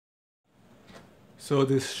So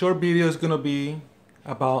this short video is gonna be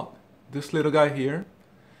about this little guy here.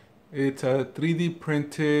 It's a 3D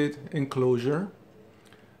printed enclosure.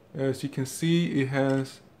 As you can see, it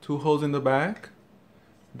has two holes in the back,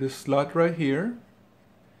 this slot right here.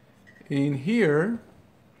 In here,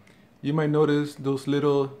 you might notice those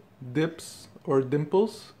little dips or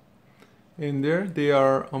dimples in there. They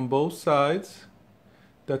are on both sides.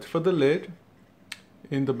 That's for the lid.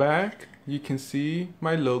 In the back, you can see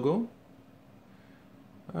my logo.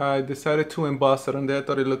 I decided to emboss it on there. I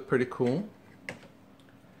thought it looked pretty cool.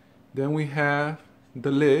 Then we have the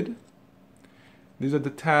lid. These are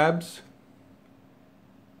the tabs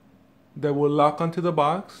that will lock onto the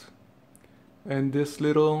box. And this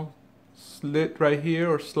little slit right here,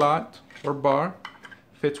 or slot or bar,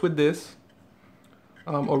 fits with this.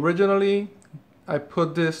 Originally, I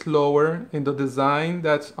put this lower in the design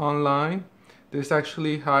that's online. This is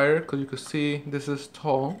actually higher because you can see this is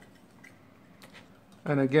tall.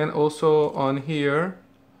 And again, also on here,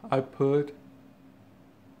 I put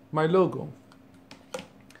my logo.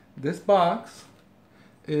 This box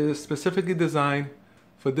is specifically designed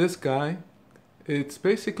for this guy. It's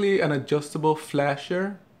basically an adjustable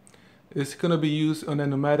flasher. It's gonna be used on a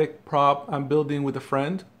pneumatic prop I'm building with a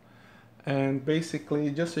friend. And basically,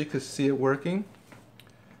 just so you can see it working,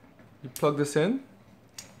 you plug this in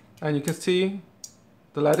and you can see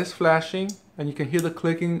the light is flashing and you can hear the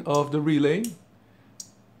clicking of the relay.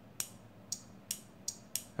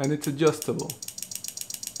 And it's adjustable.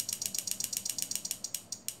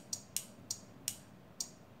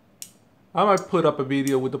 I might put up a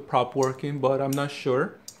video with the prop working, but I'm not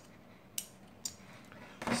sure.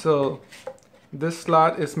 So this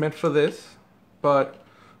slot is meant for this, but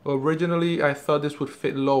originally I thought this would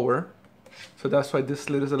fit lower. So that's why this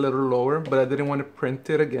lid is a little lower, but I didn't want to print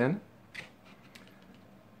it again.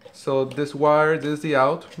 So this wire, this is the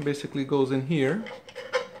out, basically goes in here.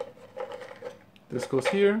 This goes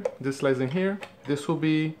here, this slides in here. This will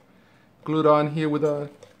be glued on here with a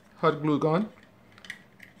hot glue gun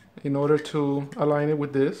in order to align it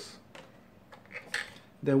with this.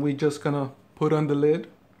 Then we're just gonna put on the lid.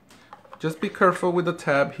 Just be careful with the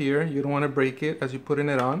tab here. You don't want to break it as you're putting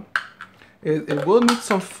it on. It will need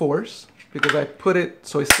some force because I put it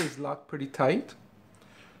so it stays locked pretty tight.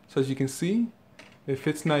 So as you can see, it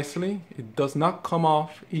fits nicely. It does not come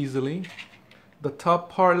off easily. The top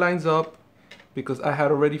part lines up because I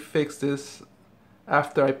had already fixed this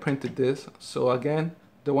after I printed this. So again,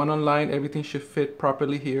 the one online, everything should fit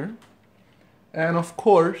properly here. And of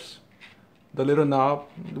course, the little knob,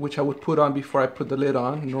 which I would put on before I put the lid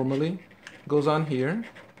on normally, goes on here.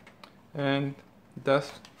 And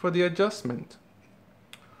that's for the adjustment.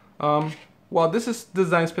 While this is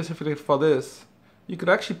designed specifically for this, you could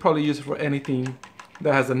actually probably use it for anything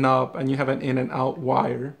that has a knob and you have an in and out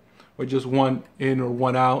wire, or just one in or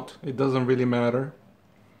one out. It doesn't really matter.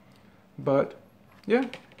 But yeah,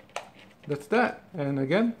 that's that. And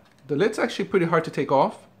again, the lid's actually pretty hard to take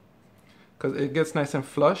off because it gets nice and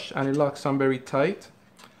flush and it locks on very tight.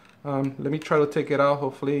 Let me try to take it out.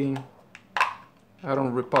 Hopefully I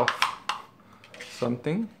don't rip off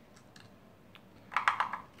something.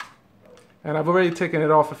 And I've already taken it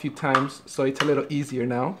off a few times, so it's a little easier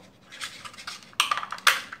now.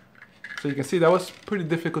 So you can see that was pretty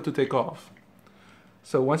difficult to take off.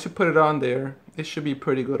 So once you put it on there, it should be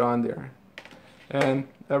pretty good on there. And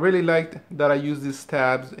I really liked that I used these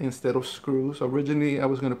tabs instead of screws. Originally I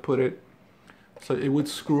was going to put it so it would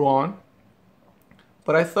screw on,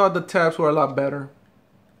 but I thought the tabs were a lot better.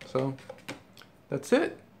 So that's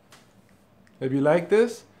it. If you like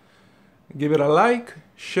this, give it a like,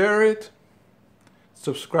 share it,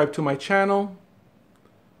 subscribe to my channel.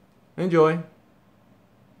 Enjoy.